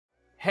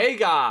Hey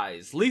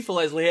guys, Lethal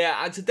Leslie here,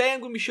 and today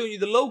I'm going to be showing you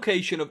the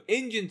location of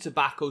Indian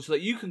tobacco so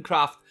that you can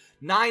craft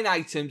 9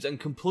 items and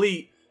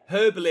complete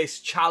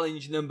Herbalist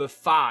challenge number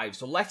 5.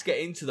 So let's get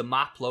into the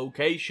map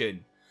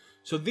location.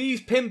 So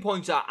these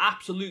pinpoints are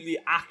absolutely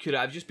accurate.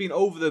 I've just been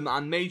over them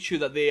and made sure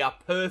that they are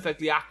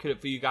perfectly accurate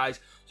for you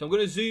guys. So I'm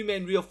going to zoom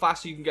in real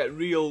fast so you can get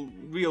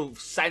real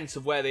sense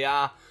of where they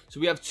are. So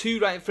we have 2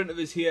 right in front of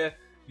us here.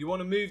 You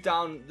want to move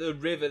down the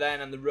river then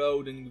and the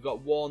road, and we've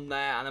got 1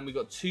 there, and then we've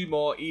got 2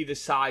 more either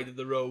side of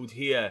the road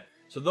here.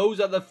 So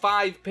those are the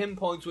 5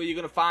 pinpoints where you're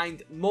going to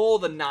find more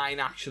than 9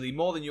 actually,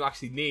 more than you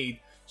actually need.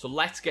 So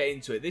let's get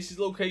into it. This is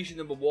location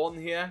number 1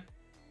 here.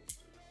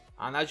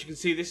 And as you can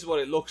see, this is what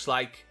it looks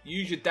like.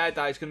 Use your dead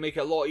eye, it's going to make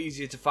it a lot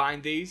easier to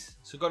find these.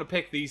 So I'm going to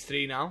pick these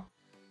 3 now.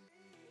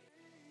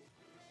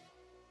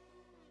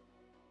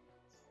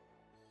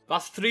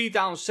 That's 3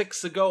 down,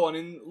 6 to go, and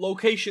in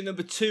location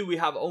number 2 we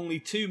have only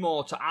 2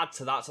 more to add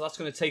to that, so that's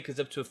going to take us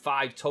up to a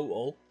 5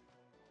 total.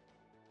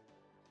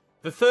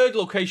 The third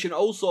location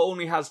also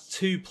only has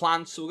 2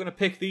 plants, so we're going to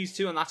pick these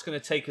 2 and that's going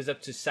to take us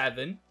up to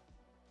 7.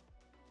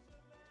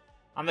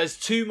 And there's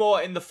 2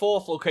 more in the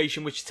 4th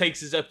location which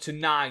takes us up to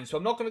 9, so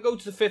I'm not going to go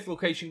to the 5th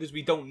location because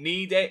we don't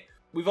need it.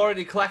 We've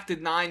already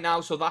collected 9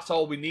 now, so that's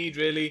all we need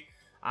really.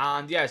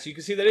 And yeah, so you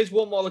can see there is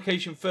 1 more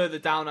location further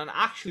down, and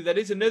actually there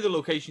is another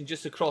location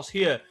just across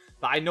here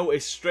that I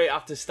noticed straight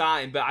after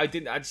starting, but I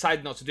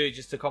decided not to do it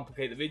just to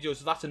complicate the video,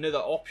 so that's another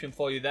option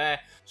for you there.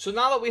 So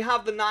now that we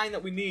have the 9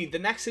 that we need, the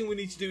next thing we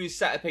need to do is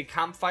set up a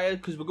campfire,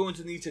 because we're going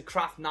to need to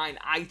craft 9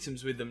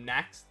 items with them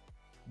next.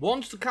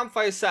 Once the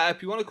campfire is set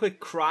up, you want to click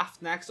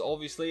craft next,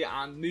 obviously,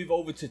 and move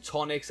over to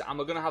tonics, and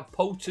we're going to have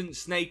potent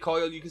snake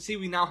oil. You can see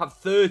we now have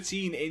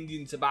 13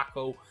 Indian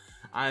tobacco,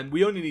 and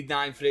we only need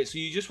 9 for it, so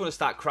you just want to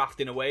start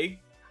crafting away.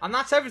 And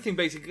that's everything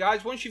basically,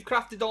 guys. Once you've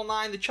crafted all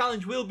 9, the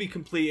challenge will be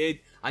completed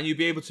and you'll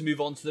be able to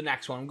move on to the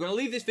next one. I'm going to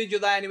leave this video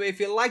there anyway.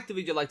 If you liked the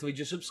video,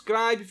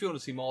 subscribe if you want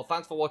to see more.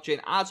 Thanks for watching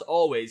as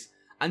always,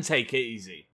 and take it easy.